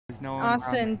No one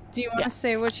Austin, do you want to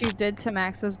say what you did to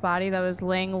Max's body that was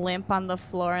laying limp on the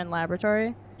floor in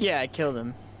laboratory? Yeah, I killed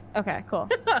him. Okay, cool.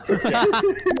 Yeah.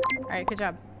 Alright, good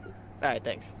job. Alright,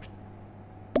 thanks.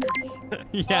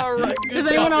 Yeah. Right, Does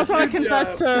anyone else want to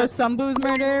confess to Sumbu's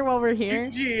murder while we're here?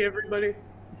 GG, everybody.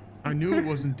 I knew it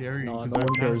wasn't Darian No, because no one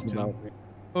I cares passed him. about me.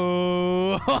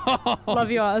 Oh.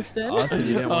 Love you, Austin. Austin,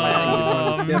 you didn't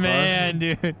want to skip, man,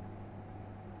 dude.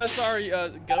 Sorry,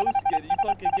 Ghost, can you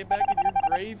fucking get back in your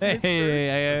grave, mister?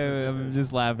 Hey, I'm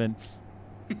just laughing.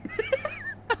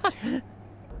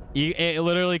 It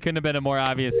literally couldn't have been a more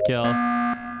obvious kill.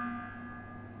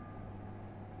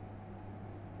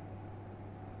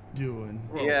 Doing.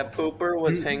 Yeah, Pooper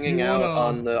was You- hanging you out wanna-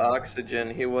 on the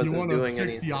oxygen. He You wasn't want to doing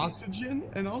fix anything. the oxygen?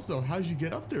 And also, how'd you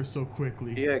get up there so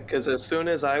quickly? Yeah, because as soon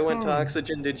as I went to Oh.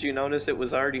 oxygen, did you notice it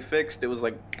was already fixed? It was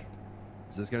like,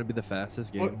 Is this gonna be the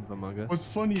fastest game What- of Among Us? What's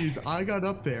funny is I got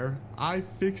up there, I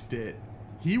fixed it.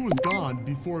 He was gone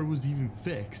before it was even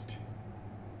fixed.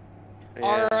 yeah,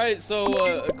 Alright, so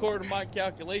according to my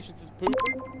calculations, it's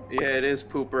Pooper. yeah, it is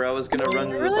Pooper. I was gonna run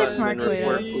to the Really button smart, and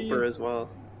report Cletus. Pooper as well.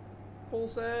 Full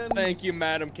send. Thank you,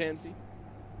 Madam Kenzie.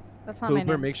 That's not my Pooper,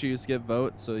 name. make sure you skip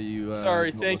vote so you.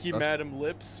 Sorry, don't thank look you, sus- Madam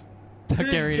Lips.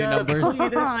 Can't read any job, numbers.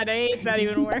 God, I hate that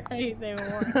even more. I hate that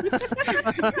even more.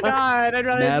 God, I'd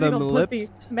rather Madam single pussy.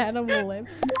 Lips. Madam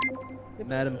Lips.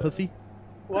 Madam Puffy.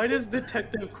 Why does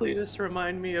Detective Cletus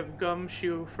remind me of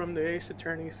Gumshoe from the Ace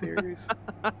Attorney series?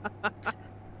 I'm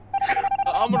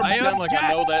gonna pretend like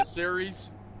I know that series.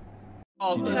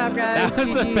 Good job, guys. That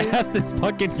was the GG. fastest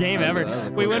fucking game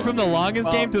ever. We went from the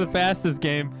longest game to the fastest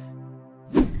game.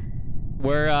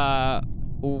 We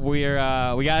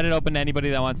got it open to anybody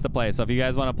that wants to play. So if you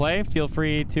guys want to play, feel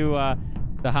free to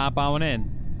hop on in.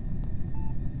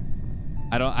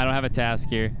 I don't have a task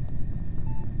here.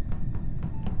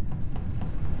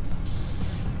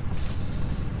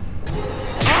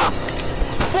 Ah!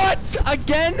 What?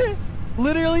 Again?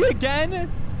 Literally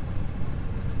again?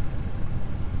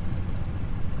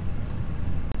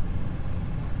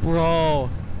 Bro.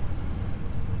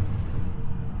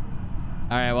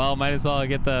 All right, well, might as well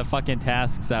get the fucking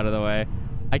tasks out of the way.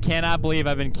 I cannot believe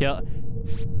I've been killed.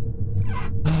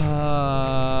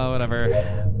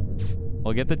 Whatever.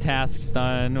 We'll get the tasks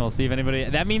done. We'll see if anybody...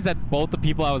 That means that both the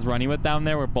people I was running with down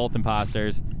there were both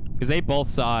imposters. Because they both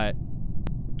saw it.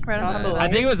 Right on top of the I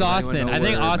think it was Austin. know I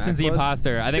think where Austin's the Mac was?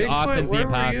 imposter. I think Bigfoot, Austin's the where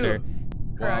were imposter. you?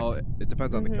 Well, it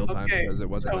depends on the kill time Okay, because it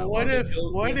wasn't so that what long. if,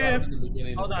 hold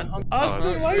on,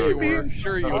 Austin, why sure are you you being... were.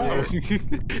 Sure you were.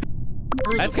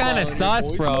 That's kind of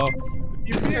sus, bro.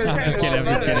 I'm just kidding. I'm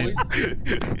just kidding.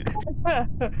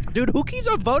 Dude, who keeps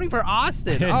on voting for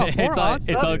Austin? Oh, poor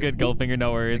Austin. It's all good, Goldfinger.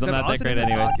 No worries. I'm Except not that Austin great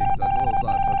isn't anyway. talking, so that's a little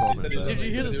sus. That's all I'm gonna say. Did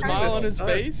you hear the smile on his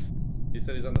face? He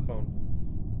said he's on the phone.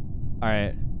 All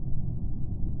right.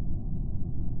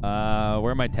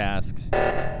 Where are my tasks?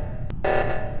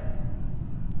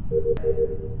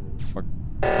 For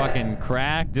fucking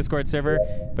crack Discord server,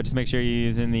 but just make sure you're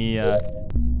using the.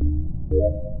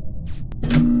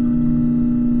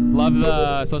 Love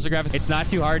the social graphics. It's not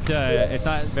too hard to. It's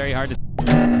not very hard to.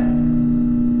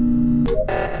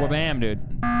 Well, bam, dude.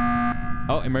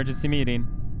 Oh, emergency meeting.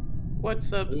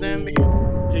 What's up, Zambi?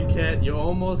 Kit Kat, you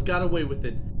almost got away with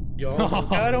it. You almost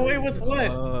Got away with what?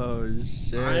 Oh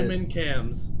shit. I'm in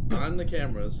cams on the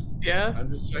cameras. Yeah?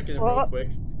 I'm just checking it real quick.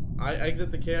 I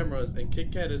exit the cameras and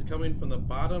Kit Kat is coming from the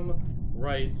bottom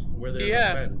right where there's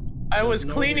Yeah, a vent. I There's was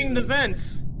no cleaning the reason-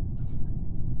 vents.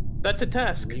 That's a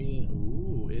task.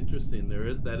 Ooh, interesting.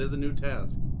 That is a new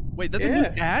task. Wait, that's a new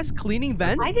task? Cleaning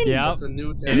vents? Yep, That's a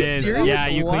new task. it is. serious? Yeah,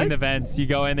 you clean What? the vents. You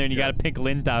go in there and you got to pick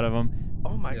lint out of them.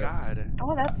 Oh my Yes. god.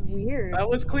 Oh, that's weird. I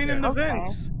was cleaning the Okay.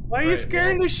 vents. Why are you Right,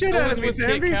 scaring well, the shit that out was of me, with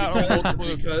Kit Zambi? Kat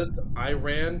or Because I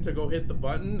ran to go hit the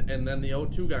button and then the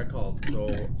O2 got called. So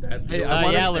that's Hey, I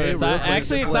wanna Yeah, say Lewis. real quick, Actually,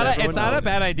 just it's to not let a. It's not a everyone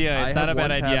bad idea. know, It's I not a have bad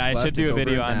one idea. task I should left. do It's a over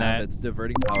video in on Nav. that. It's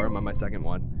diverting power. I'm on my second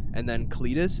one, and then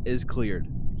Cletus is cleared.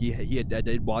 I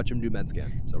did watch him do med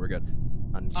scan, so we're good.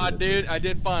 I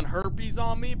did find herpes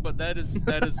on me, but that is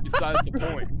besides the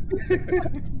point.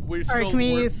 We're Alright, can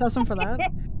we assess him for that?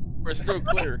 we're still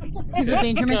clear. He's a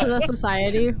dangerment to the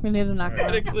society. We need to knock him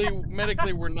out.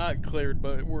 Medically, we're not cleared,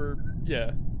 but we're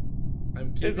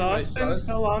I'm Is keeping my Austin sus.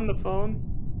 still on the phone?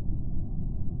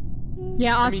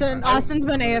 Yeah, Austin's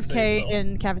been I'm gonna say AFK so.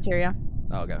 in cafeteria.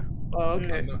 Oh, okay. Oh,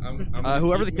 okay. I'm gonna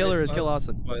Whoever the keep killer my is, kill sus,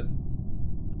 Austin. But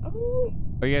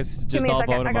Are you guys Give just me a all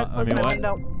second. vote I gotta about? I mean, close my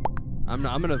what? window. I'm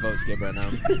gonna vote skip right now.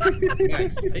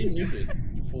 Max, stay muted,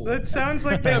 you fool. That sounds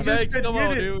like they Yeah, just Max, come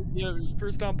on, admitted. dude. You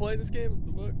first time playing this game?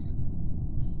 What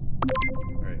the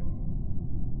fuck? Alright.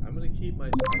 I'm gonna keep my.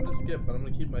 I'm gonna skip, but I'm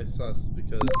gonna keep my sus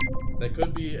because that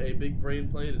could be a big brain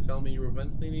play to tell me you were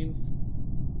vent cleaning.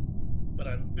 But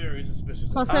I'm very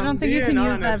suspicious. Plus, I don't think you can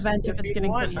use that vent if it's you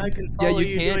getting want, cleaned. I can Yeah, follow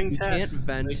you can't. doing You can't tests.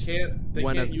 vent. They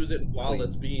when can't use it while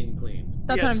it's being cleaned.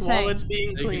 That's Yes, what I'm while saying. it's being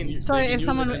They can cleaned. use- So they can if use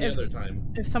someone- it any if- other time.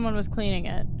 If someone was cleaning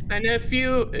it. And if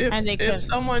And they couldn't.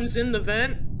 someone's in the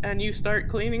vent and you start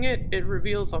cleaning it, it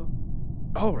reveals them.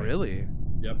 Oh, really?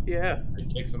 Yep. Yeah.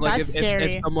 It kicks them. Like That's if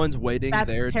scary. someone's waiting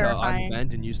That's there terrifying. to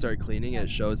unvent and you start cleaning, it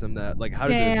shows them that. Like, how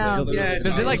does Damn. it? Yeah,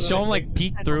 Does it like show him like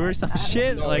peek through or some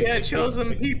shit? No, Like Yeah, it shows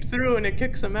them peep through and it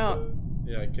kicks them out.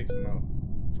 Yeah, it kicks them out.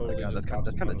 Oh my Totally god, just that's pops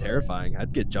them kind out of of terrifying.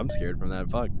 I'd get jump scared from that.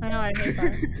 Fuck. I know, I hate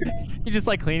that. you just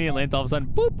like cleaning it, lint, all of a sudden,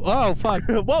 boop. Oh fuck.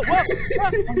 Whoa!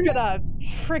 I'm gonna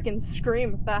freaking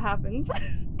scream if that happens.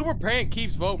 Super Prank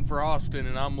keeps voting for Austin,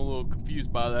 and I'm a little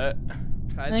confused by that.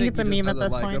 I think it's a he just meme at doesn't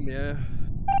this like point. 'em, yeah.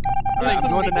 Alright,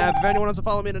 I'm going to Nav. If anyone wants to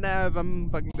follow me to Nav, I'm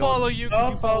fucking going. Follow you, 'cause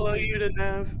I'll you follow me. you to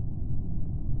Nav.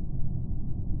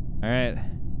 All right.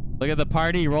 Look at the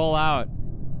party roll out.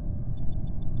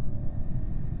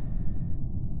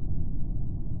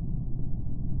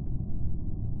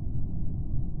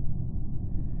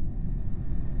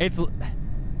 It's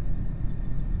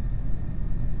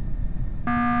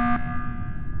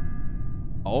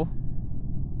oh.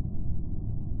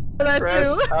 That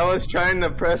too. I was trying to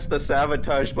press the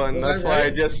sabotage button. Was That's I why I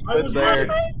right? just I stood was there.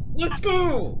 right. Let's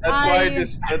go. That's why I I-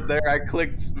 just stood there. I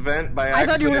clicked vent by I accident.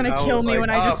 thought you were gonna I kill was me like, when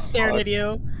I just "Oh, stared fuck." at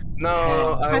you. No,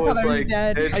 I was thought I was like,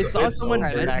 dead. it's- I saw it's someone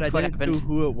over. vent, but I What didn't know happened?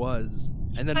 who it was.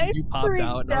 And then I you popped freaked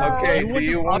out. And I was out. like, Okay, you do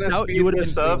wouldn't you have want popped to out, you speed would've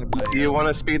this been up? screaming Do you want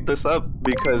to speed this up?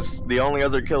 Because the only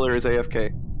other killer is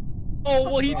AFK. Oh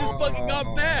well, he just fucking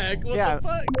got back. What Yeah. the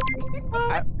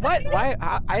fuck? What? Why?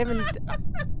 I haven't.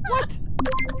 What?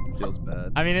 Feels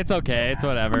bad. I mean, it's okay. It's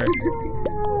whatever.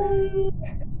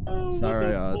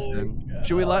 Sorry, Austin.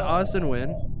 Should we let Austin win?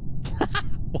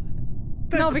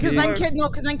 No, because then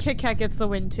See? Kit Kat gets the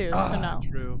win too. So no.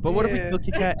 True. But what if we Yeah. kill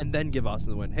Kit Kat and then give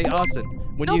Austin the win? Hey, Austin,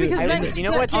 when No, you because I then didn't- you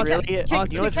know what's Austin, really- Kit you know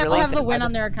what's Kat will really have the sad? win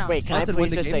on their account. Wait, can Austin, I when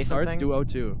please the just game say starts, something? do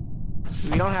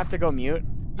O2. We don't have to go mute.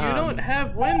 You don't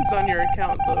have wins on your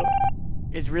account though.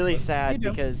 It's really sad You do.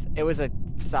 because it was a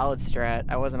solid strat.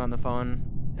 I wasn't on the phone,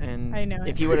 and I know if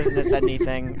it. he would have said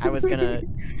anything, I was gonna.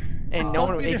 And no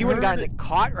one, if he would have gotten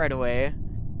caught right away,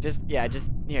 just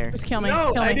here. Just kill me.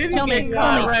 No, kill I me. didn't Kill me. get Kill me.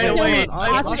 caught right Kill away. me.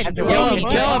 Austin. Kill Kill him, me.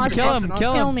 kill him, Austin. kill him,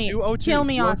 kill him. Kill me. Do O2, Kill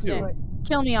me, do O2. Austin.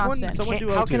 Kill me, Austin. Someone do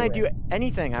How can O2. I do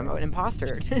anything? I'm an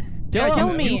imposter. Kill Kill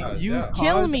him. me. You Yeah.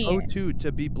 Kill cause me. O2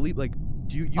 to be bleep like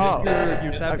you use Oh.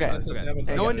 your sabotage. That's a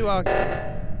sabotage. No one do Austin.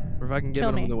 Or if I can give Kill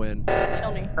him me. the win.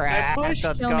 Kill me. Crap, pushed.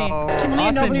 let's Kill go. me. Kill me and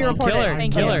Austin, nobody report kill it. her,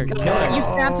 Thank kill you. her, kill her. You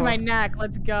snapped my neck.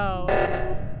 Let's go.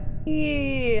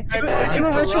 Eee. Do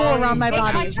a ritual around my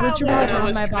body. Ritual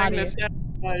around my body.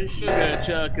 Ooga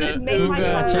chaka. Make my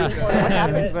Ooga child chaka. report What it.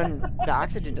 happens when the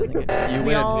oxygen doesn't get? You We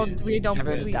win. all we don't.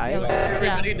 Everyone we, dies?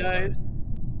 Everybody dies.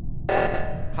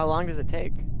 How long does it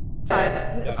take?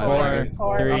 5, 4,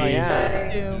 Four. 3. Oh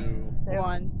yeah. 2,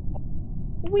 1.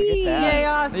 Wee. that. Yay,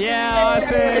 Austin! Yeah,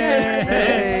 Austin!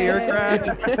 Hey, you're cracked.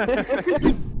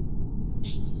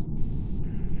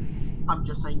 I'm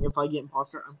just saying, if I get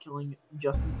imposter, I'm killing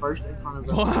Justin first in front of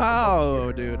the.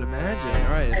 Wow, dude, imagine.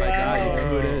 Alright, if I die, you know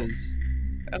who it is.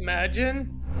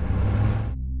 Imagine.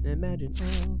 Imagine.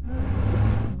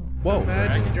 Whoa.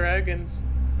 Imagine dragons.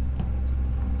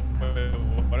 Wait,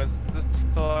 what is this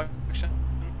selection?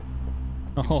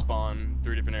 You can spawn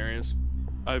 3 different areas.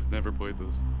 I've never played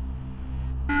this.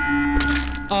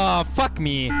 Oh, fuck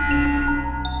me.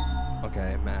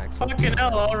 Okay, Max. Fucking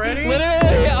hell already?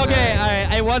 Literally, okay,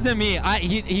 alright, it wasn't me.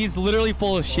 He's literally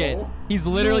full of shit. He's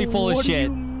literally full of What shit.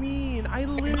 do you mean? I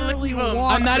literally I'm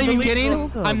walked. I'm not even believe kidding.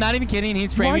 him. I'm not even kidding.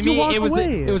 He's Why'd framing you me. walk It was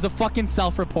away? it was a fucking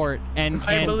self-report, and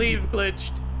I believe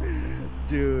glitched.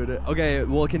 Dude, okay,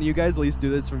 well, can you guys at least do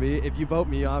this for me? If you vote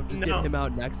me off, just No. get him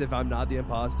out next if I'm not the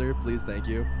imposter. Please, thank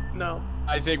you. No.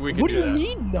 I think we can What do you that.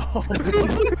 mean, no?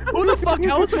 Who the fuck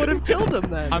else would have killed him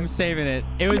then? I'm saving it.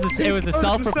 It was a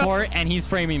self-report, and he's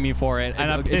framing me for it, and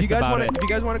I'm if you pissed guys about wanna, it. If you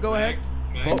guys want to go ahead, Max,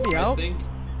 vote me I out. think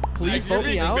Please Max, you're vote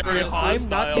me being out. very If I'm not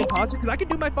the hostile. imposter, because I can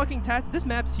do my fucking task. This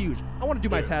map's huge. I want to do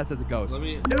my Dude, task as a ghost. let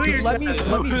me. Just your let me task.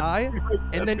 die,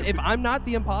 and then if I'm not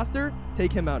the imposter,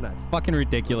 take him out next. Fucking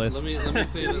ridiculous. Let me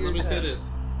say this.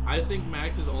 I think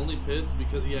Max is only pissed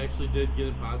because he actually did get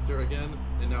imposter again,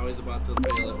 and now he's about to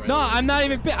fail it right No, away. I'm not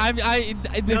even.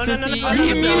 It's No, just no, he no, no,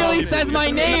 immediately no. says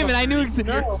my name, and I knew. You're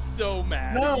so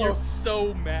mad. No. You're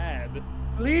so mad.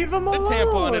 Leave him Put alone.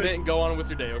 tampon in it and go on with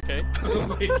your day, okay? Oh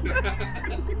my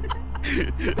God.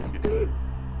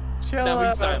 Chill Now out.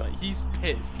 he's silent. He's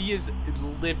pissed. He is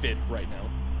livid right now.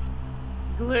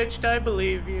 Glitched, I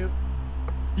believe you.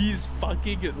 He's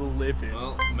fucking living.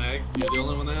 Well, Max, you're the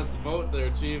only one that has to vote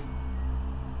there, Chief.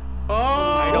 Oh!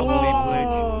 I don't believe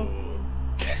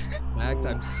Glitch. Max,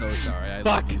 I'm so sorry. I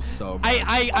Fuck. love you so much.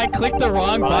 I clicked the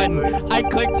wrong button. I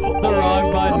clicked the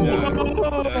wrong button.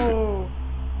 Oh!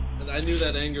 And I knew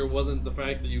that anger wasn't the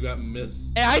fact that you got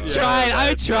missed. Hey, I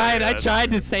tried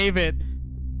to save it.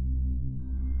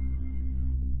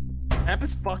 Map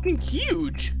is fucking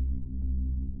huge.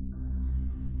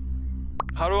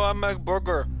 How do I make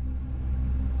burger?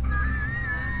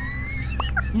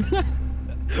 What's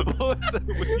the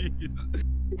wheeze?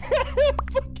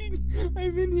 Fucking,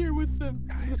 I'm in here with them.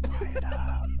 Guys, quiet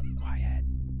up. Quiet.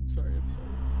 I'm sorry.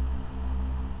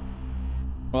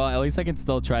 Well, at least I can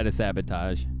still try to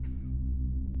sabotage.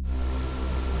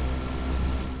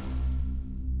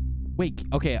 Wait,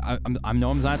 okay, I know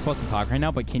I'm not supposed to talk right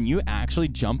now, but can you actually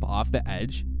jump off the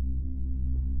edge?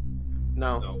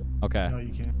 No. Okay. No,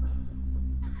 you can't.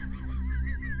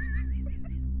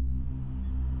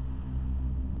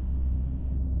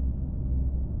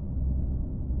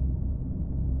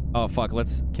 Oh, fuck,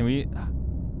 can we... I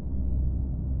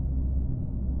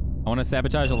want to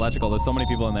sabotage electrical. There's so many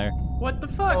people in there. What the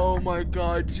fuck? Oh my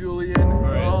god, Julian.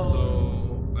 Alright,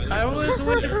 so... I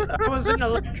was in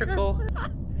electrical.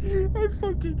 I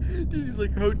fucking... He's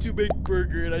like, how to make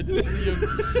burger, and I just see him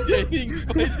just standing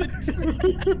by the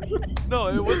TV. No,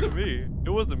 it wasn't me. It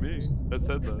wasn't me that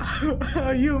said that.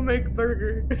 How you make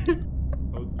burger?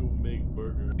 How to make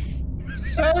burger.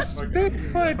 Sus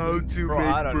Bigfoot. How to Bro,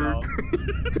 I don't know.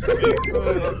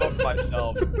 Of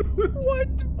myself.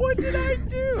 What did I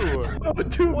do? How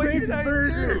to What make did I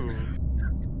burger? do?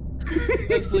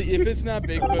 Leslie, if it's not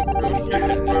Bigfoot, bro,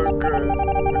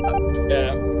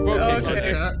 yeah.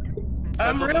 Okay. Yeah.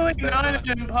 I'm That's really what I'm not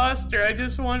an imposter. I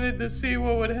just wanted to see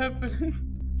what would happen.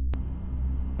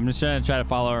 I'm just trying to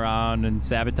follow around and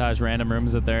sabotage random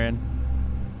rooms that they're in.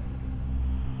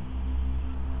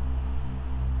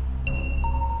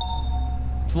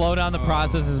 Slow down the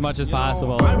process as much as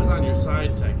possible. I was on your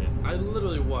side, Tekken. I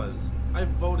literally was. I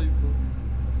voted.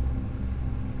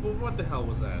 But what the hell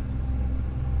was that?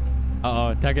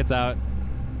 Uh-oh, Tekken's out.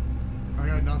 I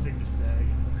got nothing to say.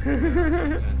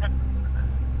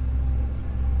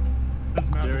 This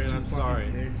map is Darian, too I'm fucking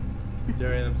sorry. big.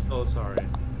 Darian, I'm so sorry.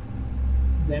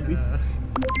 Zambi.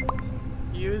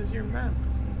 Use your map.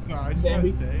 No, I just want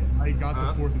to Zambi. say I got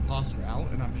the fourth imposter out,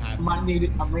 and I'm happy.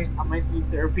 I might need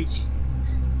therapy.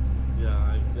 Yeah,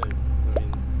 I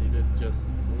mean, he did just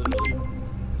literally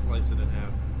slice it in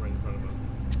half right in front of us.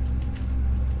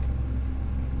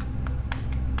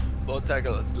 Well,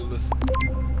 Tackle, let's do this.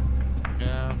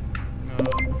 Yeah.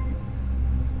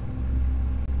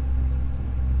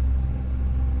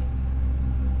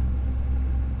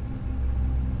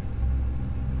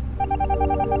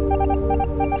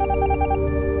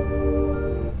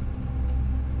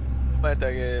 Might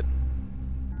take it.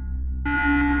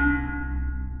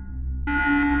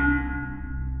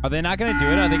 Are they not going to do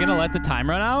it? Are they going to let the time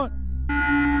run out?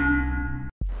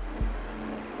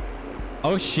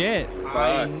 Oh, shit.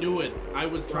 I knew it. I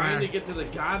was trying to get to the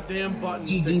goddamn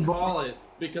button to call it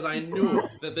because I knew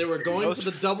that they were going for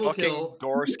the double kill.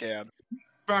 Door scans.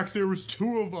 Max, there was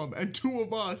two of them and two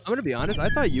of us. I'm gonna be honest. I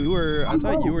thought you were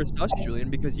sus, Julian,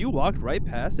 because you walked right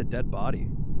past a dead body.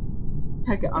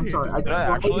 I'm sorry.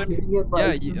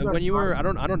 When you were, I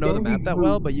don't know the map that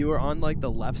well, but you were on like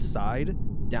the left side,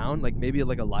 down, like maybe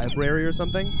like a library or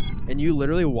something, and you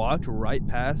literally walked right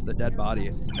past the dead body,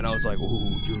 and I was like,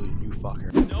 "Ooh, Julian, you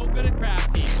fucker." No good at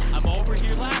crafting. I'm over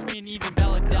here laughing. Even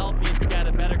Philadelphians got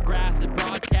a better grasp at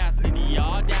broadcasting. The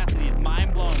audacity is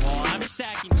mind blowing. While I'm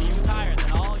stacking views higher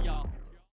than all